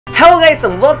Hello guys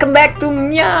and welcome back to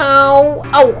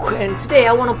MiawAug, and today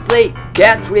I want to play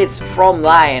Get Rich from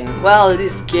Lion. Well,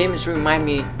 this game is remind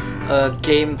me a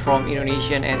game from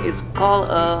Indonesia and it's called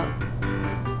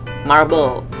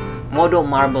Marble, Modo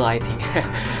Marble I think.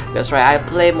 That's right, I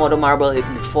played Modo Marble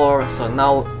before, so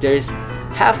now there is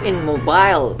have in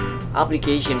mobile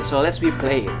application, so let's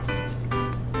play it.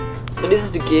 So this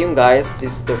is the game guys,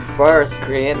 this is the first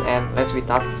screen and let's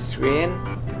touch the screen.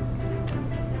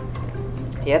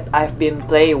 Yet I've been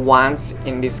playing once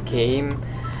in this game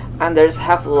and there's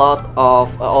have a lot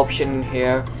of option in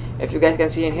here. If you guys can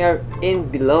see in here in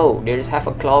below there's have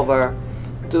a clover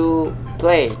to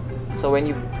play, so when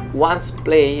you once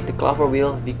play the clover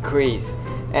will decrease,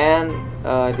 and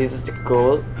this is the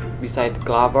gold beside the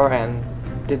clover and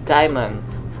the diamond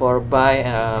for buy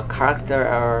a character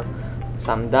or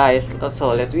some dice.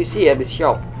 Also let me see at the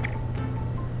shop.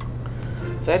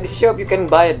 So at the shop you can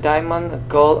buy a diamond, a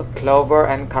gold, a clover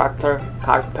and character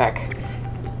card pack.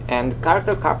 And the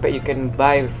character card pack you can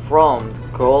buy from the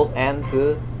gold and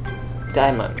the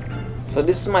diamond. So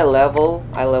this is my level.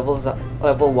 I level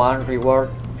 1, reward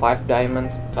 5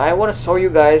 diamonds. So I want to show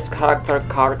you guys character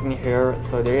card in here.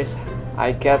 So there is,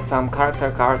 I get some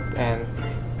character card and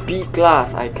B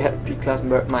class. I get B class,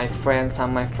 but some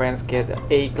of my friends get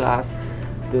A class,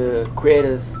 the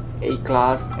creators A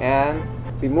class, and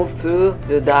we move to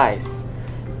the dice.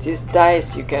 This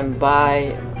dice you can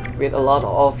buy with a lot of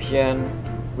option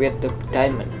with the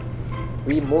diamond.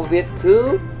 We move it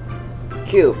to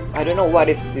cube. I don't know what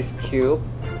is this cube,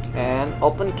 and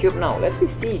open cube now. Let's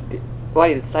see what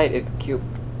is inside the cube.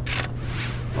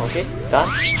 Okay, done.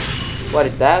 What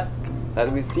is that?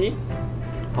 Let me see.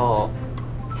 Oh,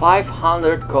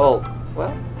 500 gold.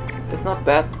 Well, it's not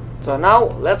bad. So now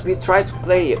let's try to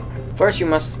play it. First you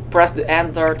must press the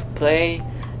enter to play,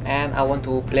 and I want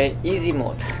to play easy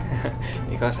mode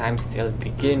because I'm still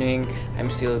beginning, I'm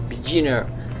still beginner,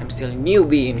 I'm still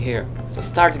newbie in here. So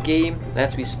start the game,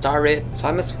 let's start it. So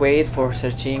I must wait for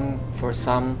searching for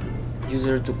some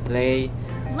user to play.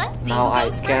 Let's see. Now I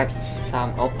first. get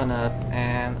some open up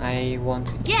and I want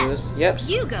to choose. Yep.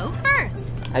 You go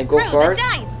first. I go Throw first.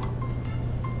 The dice.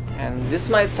 And this is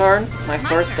my turn, my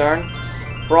first turn.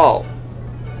 Roll.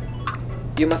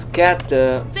 You must get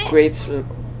the great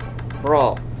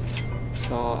roll.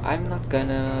 So I'm not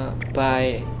gonna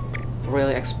buy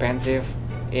really expensive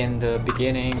in the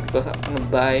beginning because I'm gonna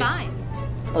buy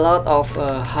 5. a lot of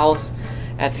house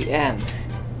at the end.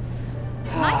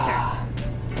 My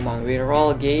turn. Come on, we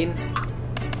roll again.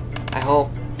 I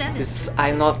hope 7.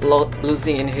 I'm not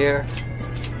losing in here.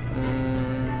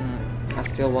 I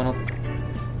still wanna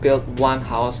build one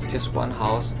house, just one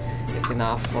house. It's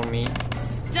enough for me.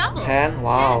 Double. 10.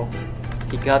 Wow,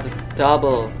 10. He got a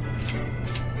double.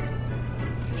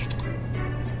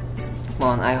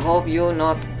 Come on, I hope you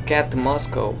not get the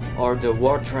Moscow or the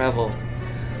world travel.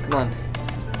 Come on.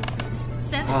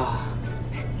 7. Oh,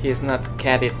 he's not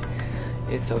get it.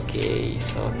 It's okay.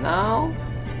 So now,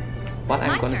 what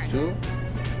I'm gonna do?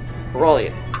 Roll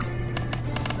it.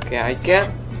 Okay, I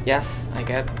get. Yes, I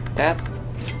get that.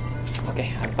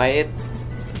 Okay, I buy it.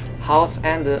 House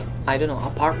and the, I don't know,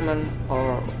 apartment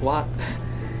or what.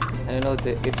 I don't know.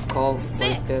 It's called. What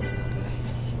is that?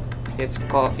 It's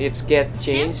called. It's get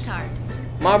changed.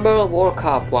 Marble World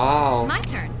Cup. Wow. My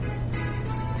turn.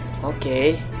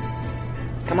 Okay.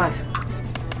 Come on.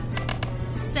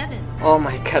 7. Oh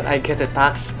my god, I get the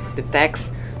tax.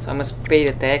 So I must pay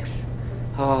the tax.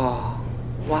 Oh,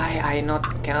 why I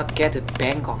cannot get it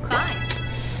Bangkok? 5.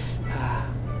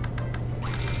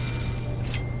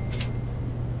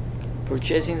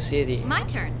 Purchasing city. My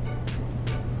turn.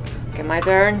 Okay, my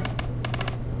turn.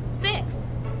 6.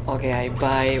 Okay, I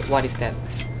buy, what is that?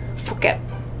 Phuket.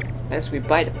 Let's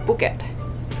buy the Phuket.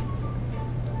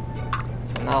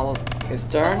 So now it's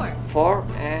turn 4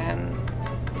 and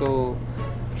to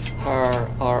her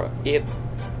or it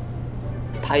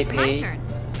Taipei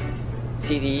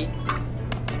city.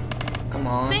 Come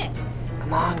on. 6.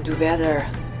 Come on, do better.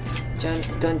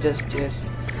 Don't just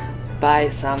buy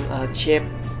some cheap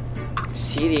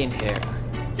city in here.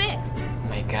 6. Oh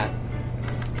my god.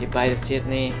 You buy the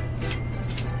Sydney.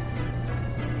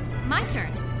 My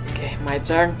turn. Okay, my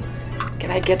turn. Can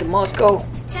I get the Moscow?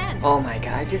 10. Oh my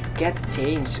god, I just get the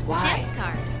change. Why? Chance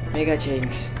card. Mega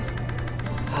change.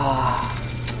 Ah,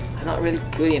 I'm not really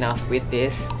good enough with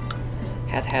this.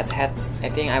 Hat. I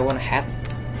think I want a hat.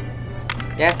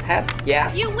 Yes, hat.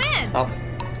 Yes. You win. Stop.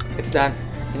 It's done.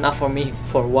 Enough for me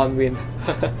for one win.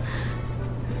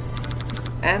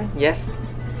 And yes,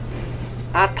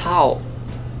 Atao.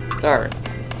 Turn.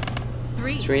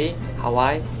 3.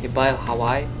 Hawaii. You buy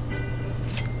Hawaii.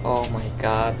 Oh my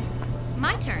god.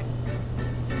 My turn.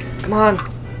 Come on.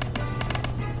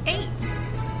 8.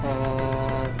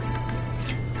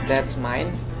 That's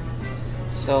mine.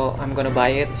 So I'm gonna buy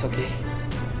it. It's okay.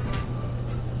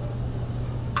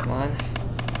 Come on.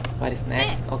 What is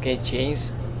next? 6. Okay,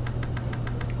 change.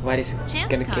 What is Chance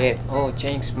gonna card. get? Oh,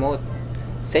 change mode.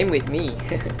 Same with me.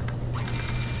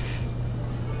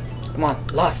 Come on,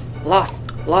 lost. Come on,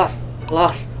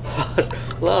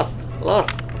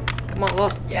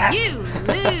 lost. Yes. You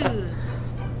lose.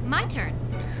 My turn.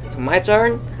 So my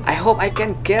turn. I hope I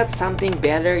can get something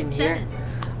better in here. 7.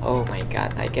 Oh my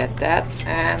god, I get that,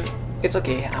 and it's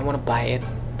okay. I wanna buy it.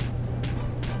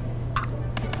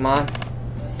 Come on.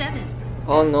 7.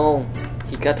 Oh no,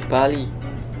 he got Bali.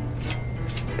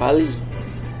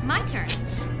 My turn.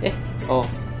 Eh. Oh,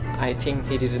 I think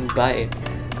he didn't buy it.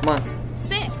 Come on.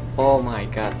 6. Oh my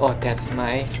god. Oh, that's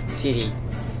my city.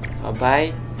 So I'll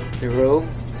buy the room.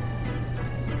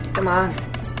 Come on.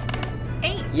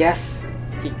 8. Yes.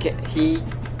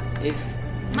 If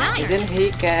Nice. isn't he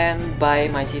can buy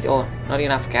my city. Oh, not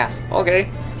enough cash. Okay.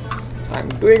 So I'm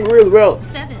doing real well.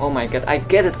 7. Oh my god, I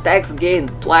get the tax again.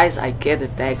 Twice I get the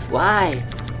tax. Why?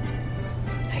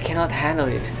 I cannot handle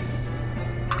it.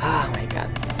 Oh my god.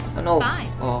 Oh no. 5.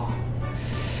 Oh.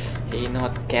 He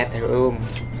not get the room.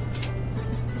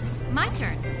 My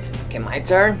turn. Okay, my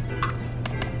turn.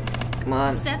 Come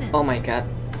on. 7. Oh my god.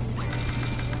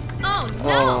 Oh no.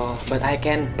 Oh, but I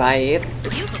can buy it.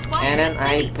 You've acquired And then a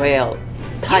I city. build You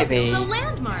Taipei. built a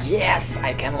landmark. Yes,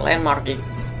 I can landmark it.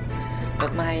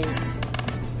 But my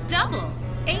Double.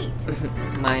 8.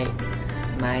 my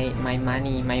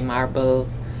money, my marble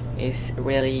is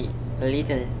really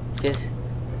little. Just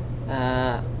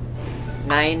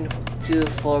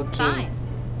 924k. 5.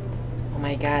 Oh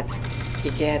my god, he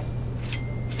get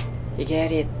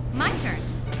it. My turn.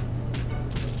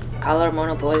 Color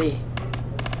Monopoly.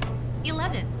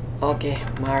 11. Okay,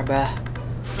 marble.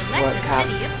 Select What a card?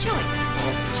 city of choice. I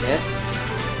will suggest.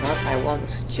 Not I want to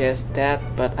suggest that,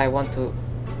 but I want to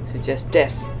suggest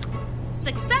this.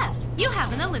 Success. You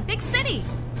have an Olympic city.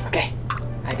 Okay,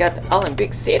 I got the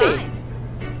Olympic City. 5.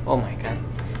 Oh my god,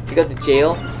 you got the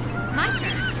jail. My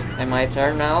turn. And my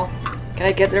turn now. Can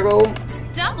I get the room?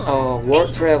 Double. Oh, world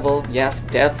 8. travel. Yes,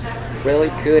 that's really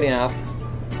good enough.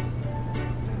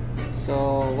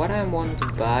 So what I want to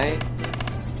buy?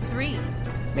 3.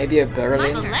 Maybe a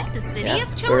Berlin. Select a city Yes,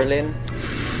 of choice. Berlin.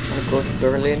 I'm gonna go to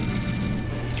Berlin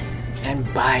and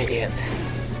buy it.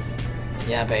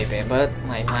 Yeah, baby, but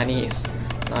my money is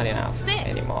not enough 6.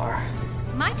 anymore.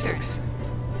 My turn. 6.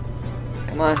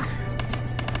 Come on.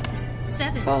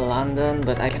 7. Oh, London,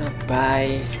 but I cannot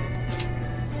buy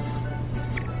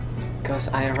because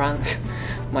I run.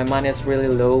 My money is really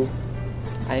low.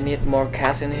 I need more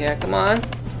cash in here. Come on.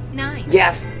 9.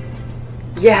 Yes.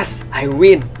 Yes, I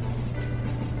win.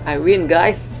 I win,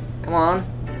 guys. Come on.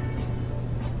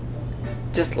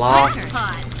 Just lost.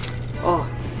 Jackpot. Oh,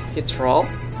 it's wrong.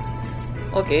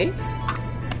 Okay.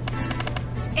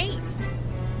 8.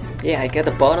 Yeah, I get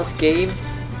a bonus game.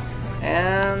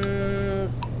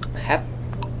 And head.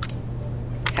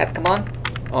 Come on.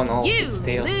 Oh no, You it's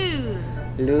still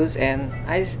lose. and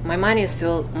my money is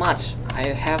still much. I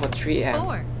have a 3 and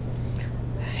 4.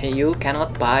 hey, you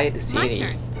cannot buy the My city.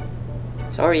 turn.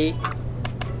 Sorry.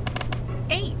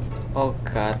 8. Oh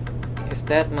god. Is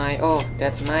that my oh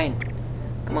that's mine.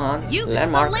 Come on. You built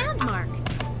a landmark. landmark.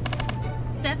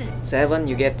 7. 7,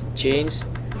 you get to change.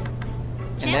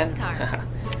 Chance and card. then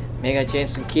mega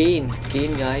change to gain,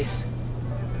 guys.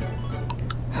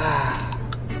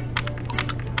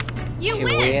 You You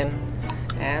win. win.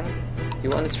 And you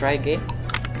want to try again?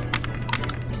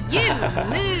 You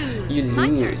lose. You My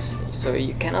turn. lose. So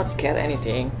you cannot get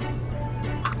anything.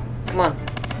 Come on.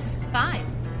 5.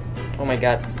 Oh my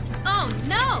god. Oh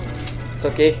no. It's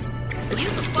okay.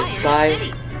 You've Just acquired buy a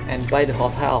city. and buy the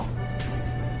hotel.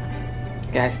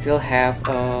 Okay, I still have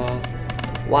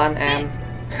 1 and 6.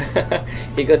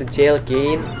 he got to jail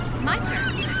again. My turn.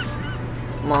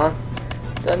 Come on,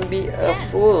 don't be a 10.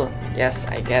 fool. Yes,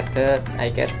 I get the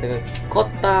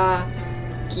Kota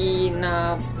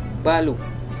Kinabalu.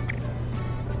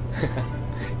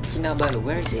 Kinabalu,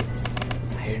 where is it?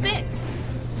 I don't know. 6.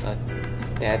 So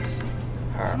that's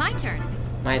her. My turn.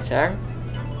 My turn.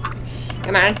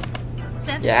 Come on.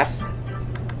 7. Yes.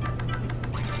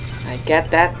 I get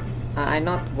that. I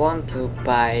not want to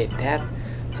buy that,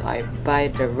 so I buy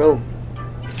the room.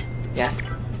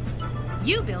 Yes.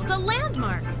 You build a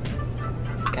landmark.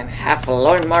 Can have a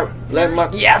landmark.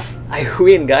 Yes, I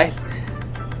win, guys.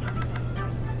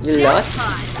 You lost?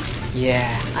 Jackpot.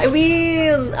 Yeah, I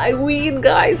win,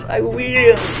 guys. I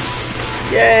win.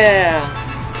 Yeah.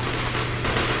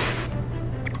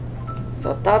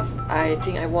 So that's I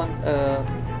think I want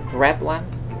red one.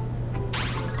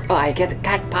 Oh, I get a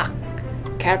card pack.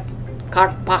 Card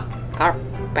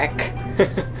pack.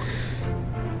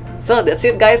 So that's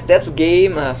it, guys. That's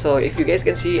game. So if you guys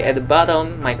can see at the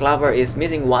bottom, my clover is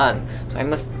missing one. So I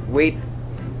must wait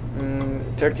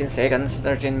 13 seconds,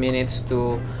 13 minutes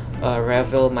to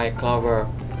reveal my clover.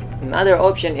 Another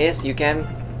option is you can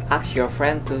ask your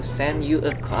friend to send you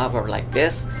a clover like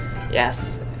this.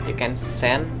 Yes, you can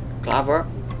send clover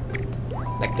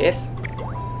like this,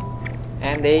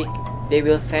 and they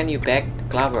will send you back the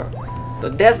clover. So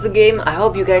that's the game. I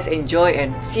hope you guys enjoy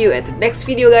and see you at the next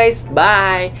video, guys.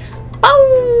 Bye.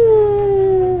 Pow!